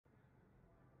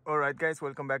Alright guys,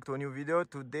 welcome back to a new video.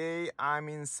 Today I'm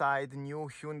inside new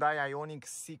Hyundai IONIQ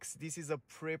 6. This is a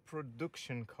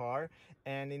pre-production car,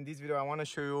 and in this video I want to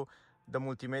show you the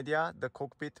multimedia, the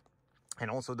cockpit,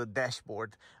 and also the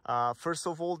dashboard. First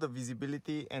of all, the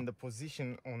visibility and the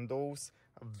position on those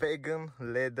vegan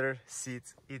leather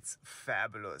seats, it's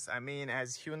fabulous. I mean,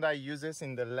 as Hyundai uses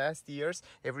in the last years,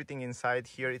 everything inside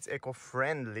here, it's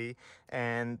eco-friendly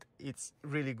and it's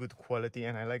really good quality,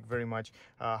 and I like very much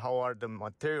how are the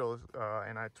materials,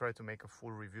 and I try to make a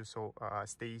full review, so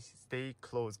stay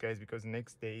close guys, because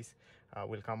next days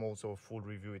will come also a full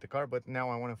review with the car. But now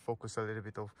I want to focus a little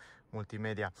bit of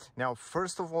multimedia. Now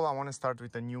first of all, I want to start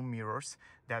with the new mirrors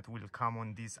that will come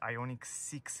on this IONIQ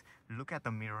 6. Look at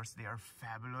the mirrors, they are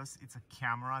fabulous. It's a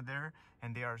camera there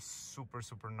and they are super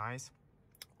nice.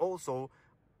 Also,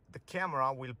 the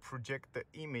camera will project the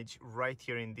image right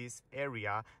here in this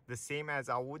area, the same as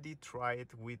Audi tried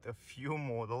it with a few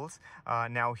models.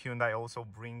 Now Hyundai also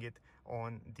bring it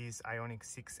on this IONIQ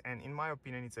 6, and in my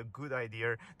opinion it's a good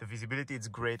idea. The visibility is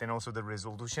great and also the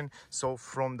resolution. So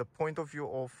from the point of view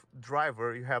of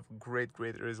driver, you have great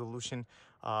resolution,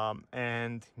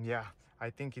 and yeah, I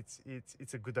think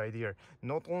it's a good idea.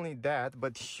 Not only that,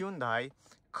 but Hyundai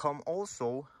come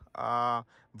also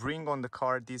bring on the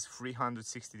car this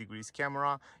 360 degrees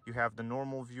camera. You have the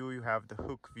normal view, you have the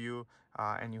hook view,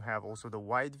 and you have also the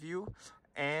wide view.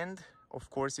 And of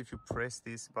course, if you press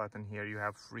this button here, you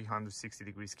have 360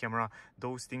 degrees camera.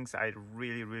 Those things I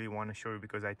really want to show you,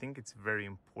 because I think it's very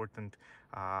important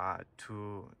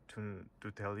to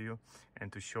tell you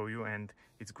and to show you. And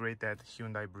it's great that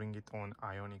Hyundai bring it on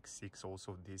IONIQ 6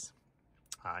 also, this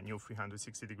new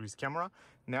 360 degrees camera.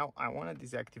 Now I want to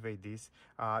deactivate this.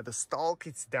 The stalk,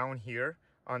 it's down here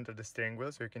under the steering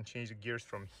wheel, so you can change the gears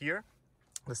from here.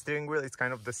 The steering wheel is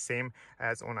kind of the same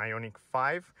as on IONIQ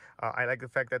 5. I like the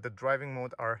fact that the driving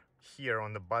mode are here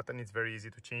on the button. It's very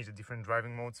easy to change the different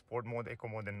driving modes: sport mode, eco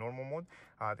mode, and normal mode.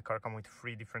 The car comes with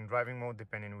 3 different driving mode.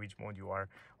 Depending on which mode you are,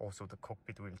 also the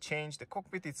cockpit will change. The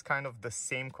cockpit is kind of the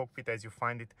same cockpit as you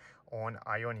find it on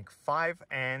IONIQ 5,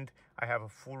 and I have a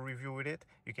full review with it.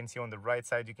 You can see on the right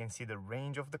side, you can see the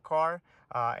range of the car,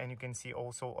 and you can see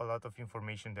also a lot of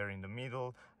information there in the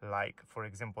middle. Like for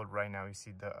example, right now you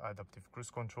see the adaptive cruise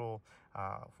control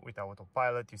with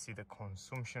autopilot. You see the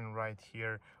consumption right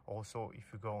here. Also,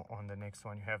 if you go on the next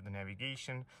one, you have the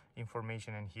navigation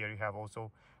information, and here you have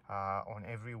also on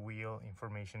every wheel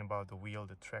information about the wheel,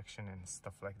 the traction, and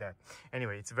stuff like that.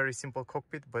 Anyway, it's a very simple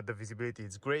cockpit, but the visibility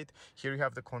is great. Here you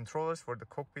have the controllers for the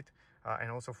cockpit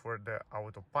and also for the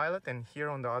autopilot, and here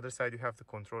on the other side you have the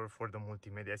controller for the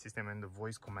multimedia system and the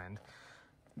voice command.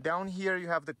 Down here you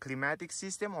have the climatic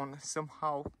system on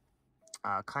somehow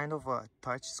kind of a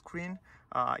touch screen.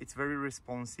 It's very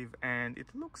responsive and it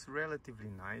looks relatively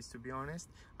nice, to be honest.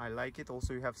 I like it.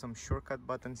 Also, you have some shortcut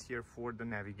buttons here for the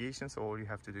navigation, so all you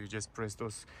have to do is just press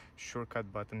those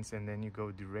shortcut buttons and then you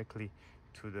go directly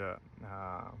to the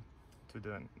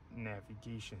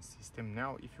navigation system.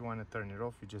 Now if you want to turn it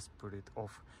off, you just put it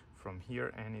off from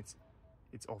here, and it's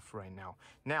off right now.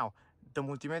 Now the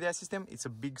multimedia system, it's a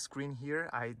big screen here.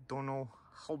 I don't know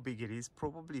how big it is,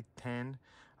 probably 10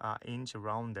 inch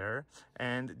around there,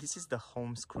 and this is the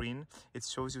home screen. It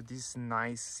shows you this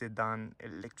nice sedan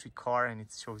electric car, and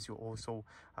it shows you also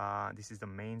this is the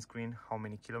main screen, how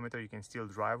many kilometers you can still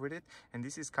drive with it. And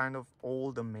this is kind of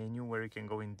all the menu where you can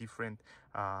go in different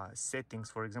settings.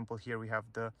 For example, here we have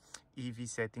the EV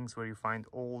settings where you find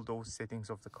all those settings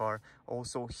of the car.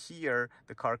 Also here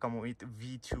the car comes with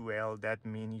V2L, that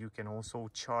means you can also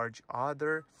charge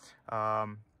other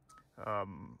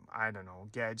I don't know,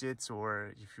 gadgets,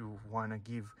 or if you want to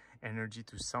give energy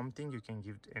to something, you can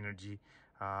give energy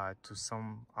to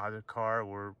some other car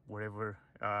or whatever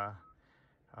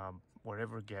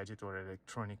whatever gadget or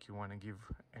electronic you want to give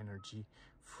energy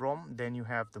from. Then you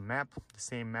have the map, the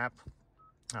same map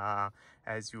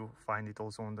as you find it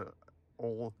also on the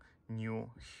all new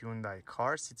Hyundai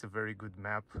cars. It's a very good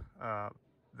map,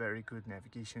 very good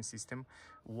navigation system.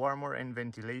 Warmer and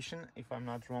ventilation, if I'm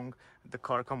not wrong. The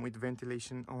car comes with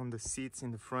ventilation on the seats,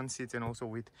 in the front seats, and also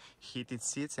with heated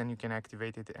seats, and you can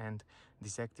activate it and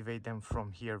deactivate them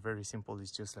from here. Very simple, it's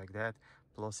just like that,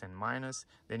 plus and minus.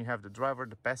 Then you have the driver,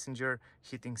 the passenger,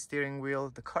 heating steering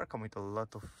wheel. The car comes with a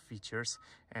lot of features,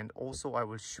 and also I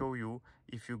will show you,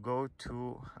 if you go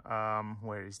to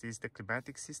where is this, the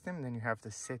climatic system, then you have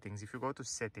the settings. If you go to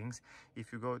settings,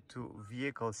 if you go to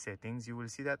vehicle settings, you will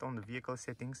see that on the vehicle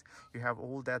settings you have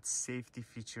all that safety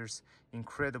features.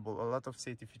 Incredible, a lot of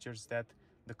safety features that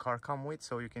the car come with.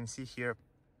 So you can see here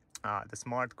the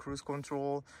smart cruise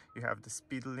control, you have the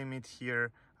speed limit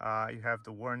here, you have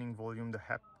the warning volume, the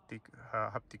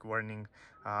haptic warning,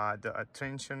 the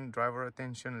attention, driver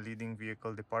attention, leading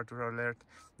vehicle departure alert.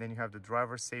 Then you have the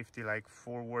driver safety, like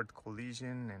forward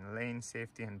collision and lane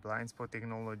safety and blind spot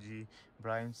technology,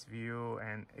 blind view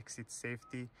and exit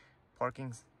safety,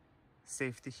 parking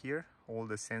safety here, all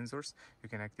the sensors. You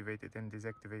can activate it and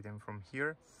deactivate them from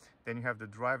here. Then you have the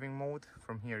driving mode.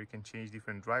 From here you can change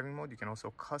different driving mode. You can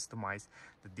also customize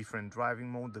the different driving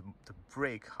mode, the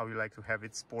brake, how you like to have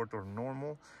it, sport or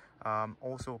normal.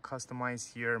 Also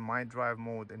customize here my drive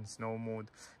mode and snow mode.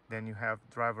 Then you have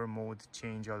driver mode,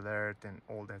 change alert and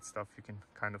all that stuff. You can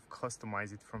kind of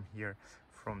customize it from here,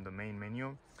 from the main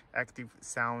menu. Active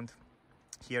sound.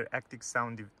 Here, active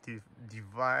sound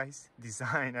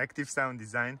design, active sound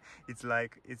design. It's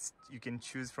like, you can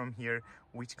choose from here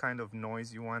which kind of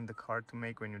noise you want the car to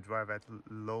make when you drive at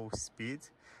low speed.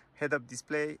 Head-up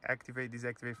display, activate,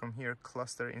 deactivate from here.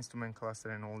 Cluster, instrument cluster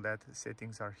and all that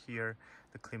settings are here.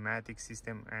 The climatic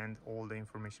system and all the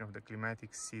information of the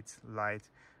climatic seats, light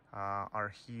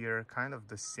are here. Kind of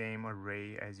the same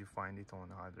array as you find it on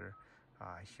other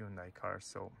Hyundai cars.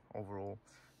 So overall,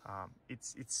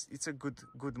 it's a good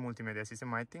multimedia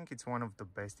system. I think it's one of the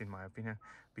best, in my opinion,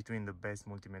 between the best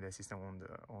multimedia system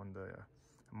on the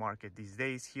market these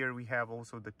days. Here we have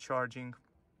also the charging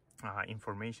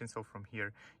information. So from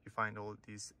here you find all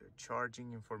this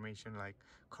charging information, like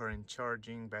current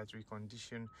charging, battery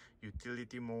condition,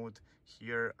 utility mode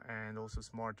here, and also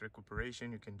smart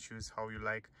recuperation. You can choose how you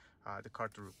like the car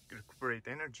to recuperate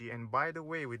energy. And by the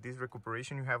way, with this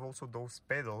recuperation you have also those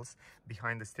pedals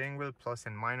behind the steering wheel, plus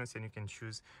and minus, and you can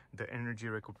choose the energy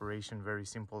recuperation, very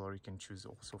simple, or you can choose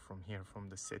also from here, from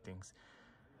the settings.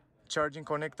 Charging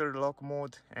connector, lock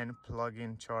mode and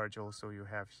plug-in charge also you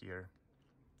have here.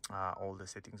 All the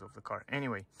settings of the car.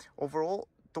 Anyway, overall,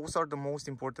 those are the most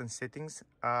important settings.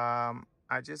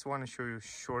 I just want to show you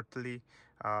shortly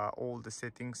all the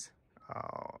settings,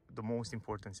 the most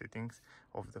important settings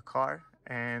of the car,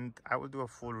 and I will do a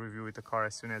full review with the car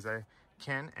as soon as I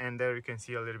can. And there you can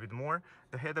see a little bit more.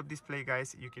 The head-up display,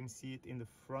 guys, you can see it in the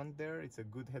front there. It's a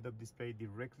good head-up display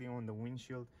directly on the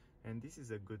windshield, and this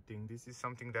is a good thing. This is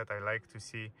something that I like to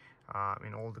see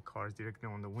in all the cars, directly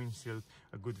on the windshield,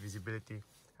 a good visibility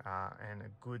and a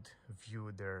good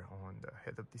view there on the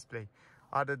head-up display.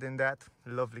 Other than that,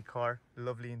 lovely car,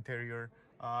 lovely interior.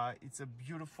 It's a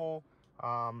beautiful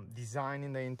design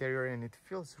in the interior, and it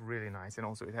feels really nice. And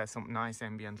also it has some nice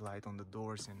ambient light on the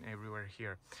doors and everywhere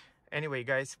here. Anyway,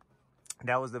 guys,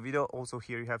 that was the video. Also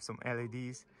here you have some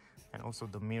LEDs and also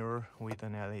the mirror with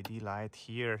an LED light.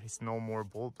 Here it's no more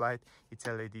bulb light, it's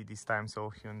LED this time.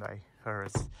 So Hyundai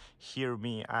hear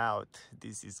me out,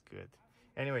 this is good.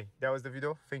 Anyway, that was the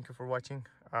video. Thank you for watching.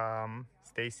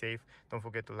 Stay safe, don't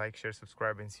forget to like, share,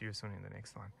 subscribe, and see you soon in the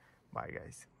next one. Bye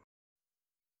guys.